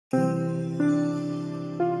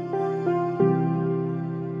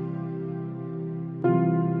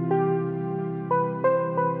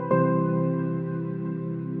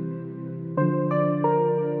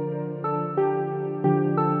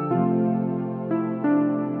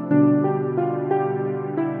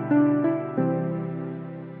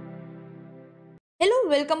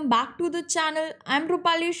welcome back to the channel. I'm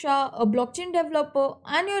Rupali Shah, a blockchain developer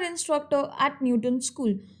and your instructor at Newton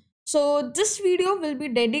School. So this video will be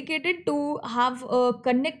dedicated to have a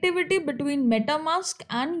connectivity between MetaMask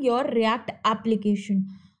and your React application.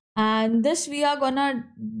 And this we are gonna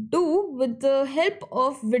do with the help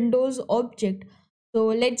of Windows object. So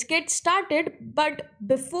let's get started. But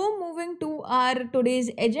before moving to our today's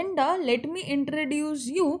agenda, let me introduce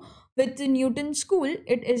you with Newton School.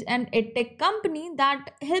 It is an edtech company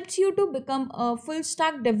that helps you to become a full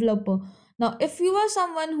stack developer. Now, if you are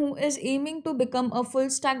someone who is aiming to become a full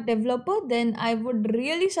stack developer, then I would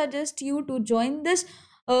really suggest you to join this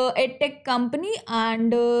edtech company,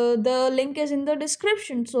 and the link is in the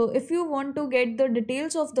description. So if you want to get the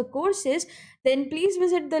details of the courses, then please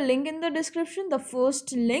visit the link in the description, the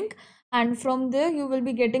first link, and from there you will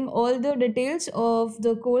be getting all the details of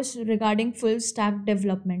the course regarding full stack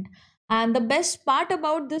development. And the best part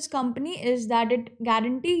about this company is that it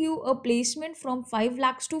guarantee you a placement from 5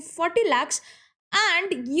 lakhs to 40 lakhs,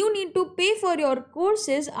 and you need to pay for your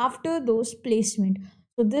courses after those placement.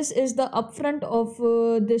 So this is the upfront of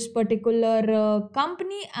this particular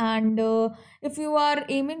company, and if you are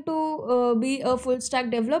aiming to be a full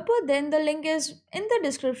stack developer, then the link is in the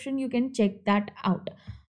description. You can check that out.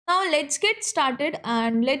 Now let's get started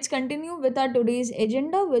and let's continue with our today's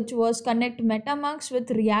agenda, which was connect MetaMask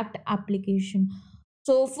with React application.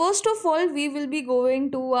 So first of all, we will be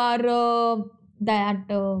going to our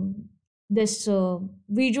this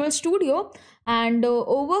Visual Studio, and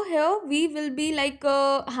over here we will be like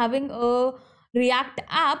having a React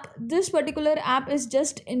app. This particular app is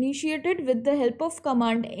just initiated with the help of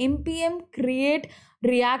command npm create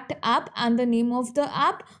React app and the name of the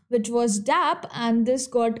app, which was DApp, and this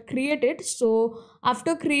got created. So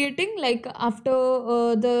after creating, like after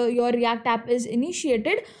the your React app is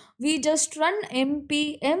initiated, we just run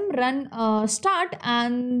npm run start,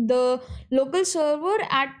 and the local server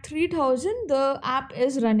at 3000, the app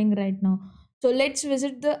is running right now. So let's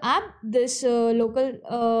visit the app. This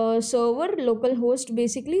local server, local host,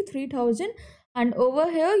 basically 3000, and over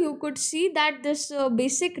here you could see that this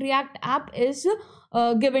basic React app is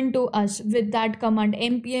given to us with that command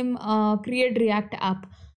npm create React app.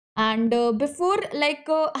 And before like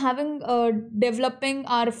having developing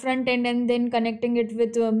our front end and then connecting it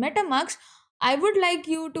with MetaMask, I would like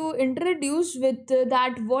you to introduce with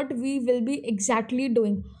that what we will be exactly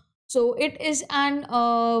doing. So it is an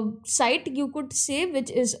site, you could say, which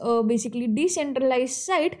is basically decentralized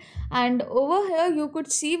site, and over here you could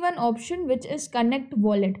see one option which is connect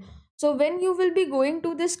wallet. So when you will be going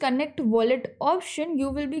to this connect wallet option, you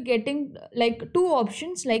will be getting like two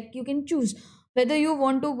options, like you can choose whether you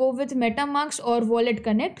want to go with MetaMask or wallet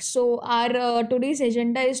connect. So our today's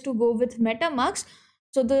agenda is to go with MetaMask.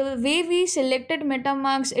 So the way we selected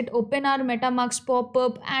MetaMask, it open our MetaMask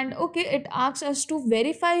pop-up, and okay, it asks us to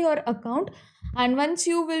verify your account. And once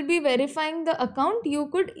you will be verifying the account, you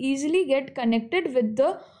could easily get connected with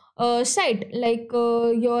the site, like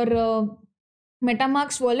your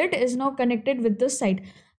MetaMask wallet is now connected with the site.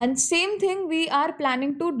 And same thing we are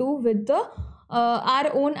planning to do with the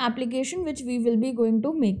our own application, which we will be going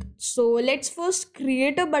to make. So let's first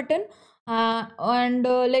create a button, and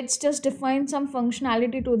let's just define some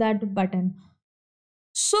functionality to that button.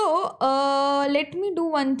 So let me do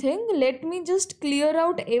one thing. Let me just clear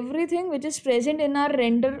out everything which is present in our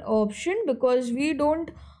render option, because we don't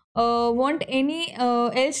want any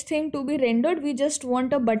else thing to be rendered. We just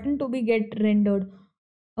want a button to be get rendered.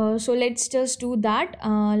 So let's just do that.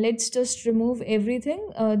 Let's just remove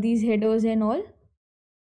everything, these headers and all.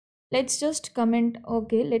 Let's just comment.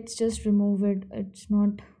 Okay, let's just remove it. It's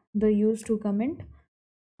not the use to comment.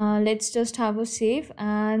 Let's just have a save,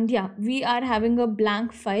 and yeah, we are having a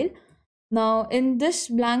blank file. Now in this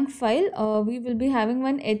blank file, we will be having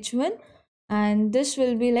one h1, and this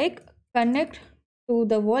will be like connect to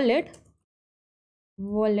the wallet,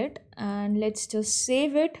 and let's just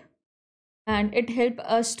save it, and it help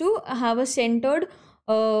us to have a centered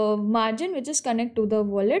margin which is connect to the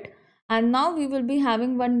wallet. And now we will be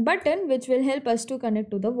having one button which will help us to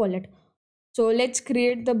connect to the wallet. So let's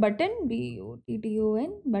create the button,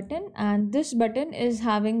 button button, and this button is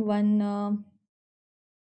having one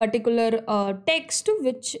particular text,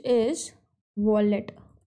 which is wallet,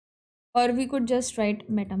 or we could just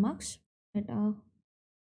write MetaMask.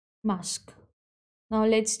 Now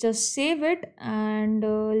let's just save it, and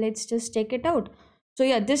let's just check it out. So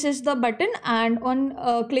yeah, this is the button, and on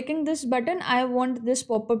clicking this button, I want this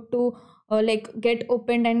pop-up to like get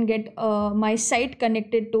opened and get my site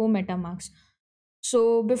connected to MetaMask.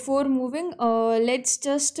 So before moving, let's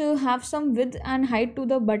just have some width and height to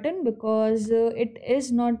the button, because it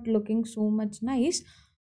is not looking so much nice.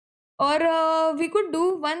 Or we could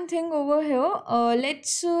do one thing over here.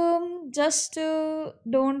 Let's just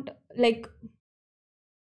don't like,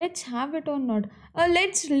 let's have it or not.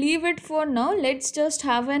 Let's leave it for now. Let's just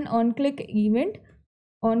have an on click event.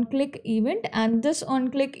 On click event, and this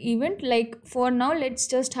on click event, like for now, let's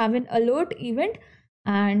just have an alert event.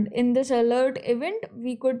 And in this alert event,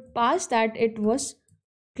 we could pass that it was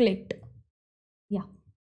clicked. Yeah.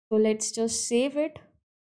 So let's just save it.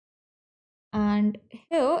 And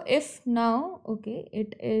here, if now, okay,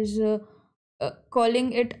 it is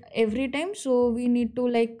calling it every time, so we need to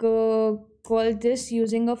like call this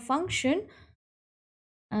using a function.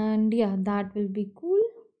 And yeah, that will be cool.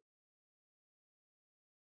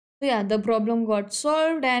 So yeah, the problem got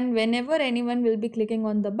solved, and whenever anyone will be clicking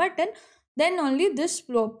on the button, then only this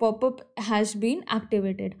pop-up has been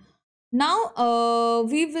activated. Now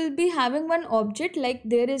we will be having one object, like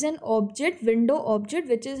there is an object, window object,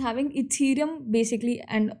 which is having Ethereum basically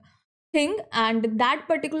and thing, and that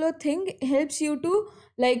particular thing helps you to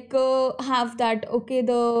like have that, okay,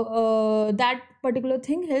 the that particular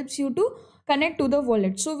thing helps you to connect to the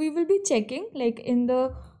wallet. So we will be checking like in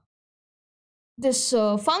the this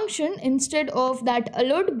function instead of that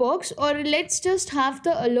alert box, or let's just have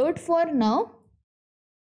the alert for now.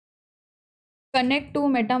 Connect to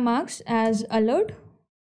Metamask as alert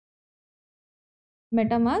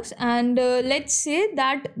Metamask, and let's say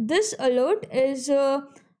that this alert is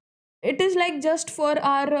it is like just for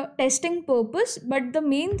our testing purpose, but the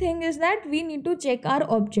main thing is that we need to check our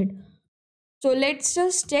object. So let's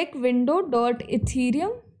just check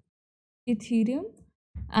window.ethereum,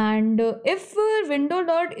 and if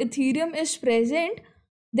window.ethereum is present,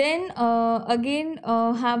 then again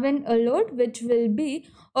have an alert which will be,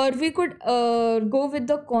 or we could go with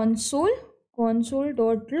the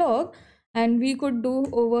console.log, and we could do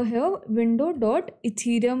over here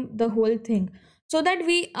window.ethereum the whole thing, so that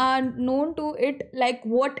we are known to it like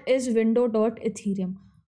what is window.ethereum.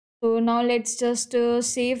 So now let's just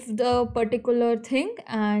save the particular thing,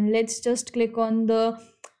 and let's just click on the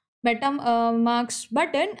Metamask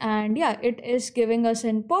button, and yeah, it is giving us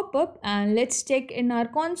an pop-up. And let's check in our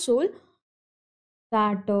console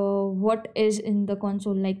that what is in the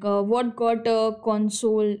console, like what got what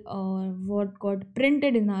got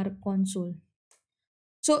printed in our console.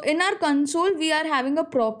 So in our console we are having a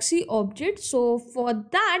proxy object, so for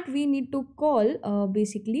that we need to call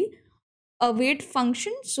basically await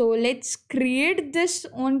function. So let's create this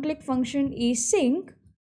on click function async,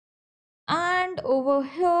 and over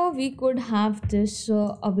here we could have this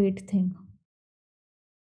await thing.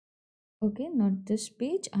 Okay, not this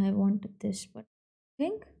page, I want this but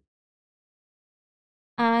thing.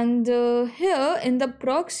 And here in the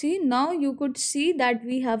proxy, now you could see that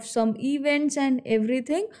we have some events and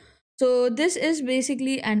everything. So this is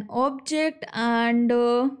basically an object, and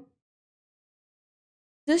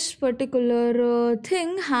this particular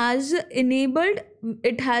thing has enabled,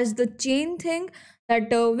 it has the chain thing,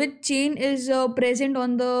 that which chain is present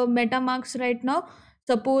on the Metamask right now.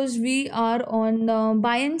 Suppose we are on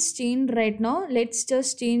Binance chain right now. Let's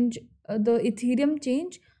just change the Ethereum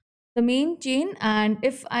change, the main chain, and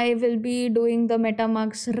if I will be doing the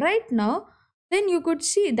Metamask right now, then you could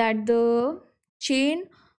see that the chain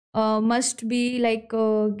must be like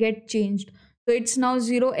get changed. So it's now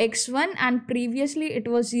 0x1, and previously it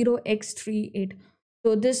was 0x38.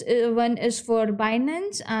 So this one is for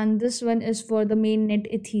Binance, and this one is for the mainnet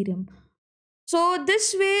Ethereum. So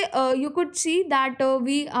this way you could see that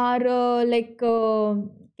we are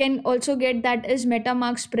can also get that is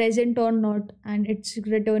Metamask present or not, and it's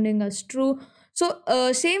returning us true. So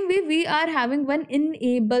same way we are having one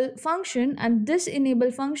enable function, and this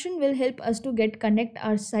enable function will help us to get connect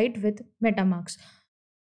our site with Metamask.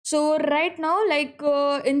 So right now, like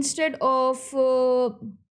instead of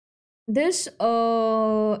this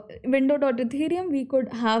window.ethereum, we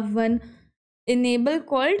could have one enable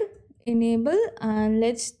called enable, and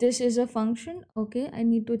let's, this is a function. Okay, I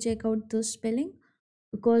need to check out the spelling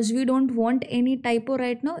because we don't want any typo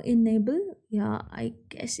right now. Enable, yeah, I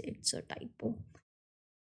guess it's a typo.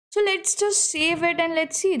 So let's just save it and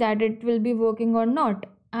let's see that it will be working or not.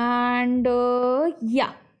 And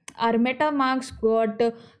yeah, our MetaMask got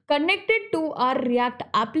connected to our React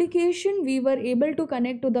application. We were able to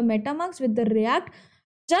connect to the MetaMask with the React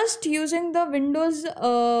just using the Windows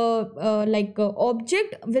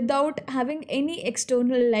object without having any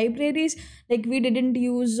external libraries. Like we didn't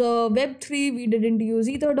use Web3, we didn't use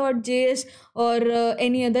ether.js or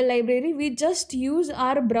any other library. We just use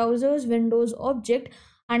our browser's Windows object,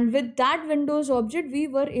 and with that Windows object we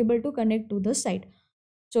were able to connect to the site.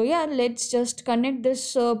 So yeah, let's just connect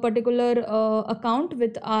this particular account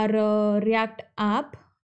with our React app.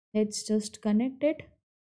 Let's just connect it.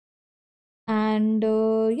 And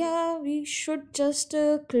yeah, we should just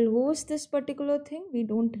close this particular thing. We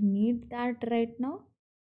don't need that right now.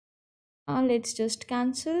 Let's just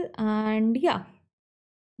cancel. And yeah,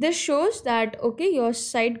 this shows that okay, your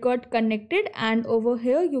site got connected, and over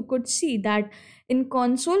here you could see that in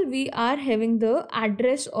console we are having the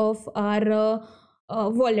address of our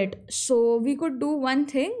wallet. So we could do one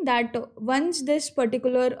thing, that once this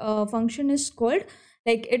particular function is called,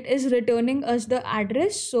 like it is returning us the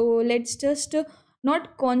address. So let's just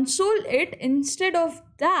not console it. Instead of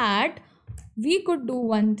that, we could do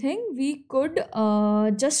one thing. We could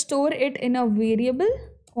just store it in a variable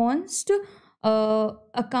const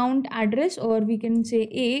account address, or we can say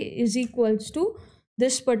a is equals to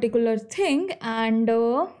this particular thing. And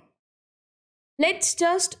let's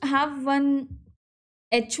just have one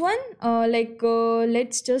h1,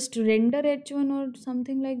 let's just render h1 or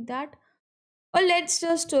something like that, or let's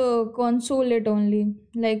just console it only,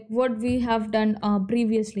 like what we have done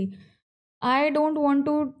previously. I don't want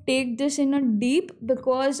to take this in a deep,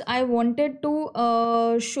 because I wanted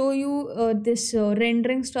to show you this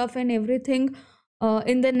rendering stuff and everything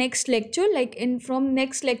in the next lecture. Like in from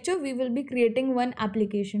next lecture, we will be creating one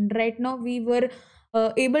application. Right now, we were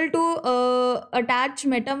able to attach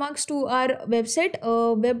Metamask to our website.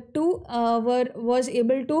 Web2 was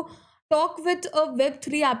able to talk with a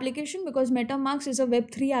Web3 application, because Metamask is a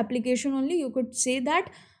Web3 application only. You could say that.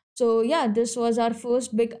 So yeah, this was our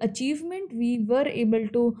first big achievement. We were able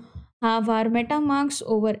to have our MetaMarks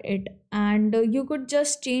over it, and you could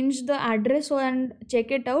just change the address and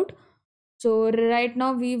check it out. So right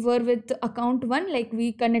now we were with account one, like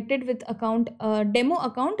we connected with account demo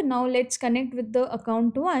account. Now let's connect with the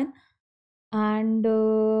account one, and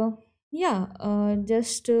yeah,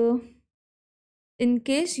 just in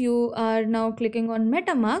case you are now clicking on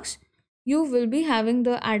MetaMarks, you will be having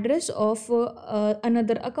the address of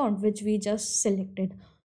another account which we just selected.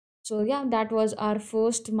 So yeah, that was our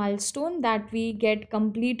first milestone that we get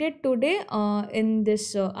completed today in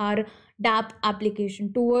this our DApp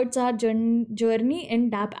application, towards our journey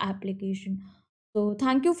in DApp application. So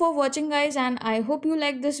thank you for watching, guys, and I hope you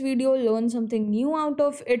like this video, learn something new out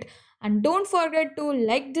of it. And don't forget to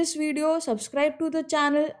like this video, subscribe to the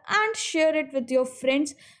channel, and share it with your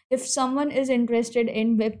friends if someone is interested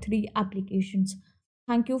in Web3 applications.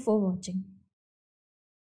 Thank you for watching.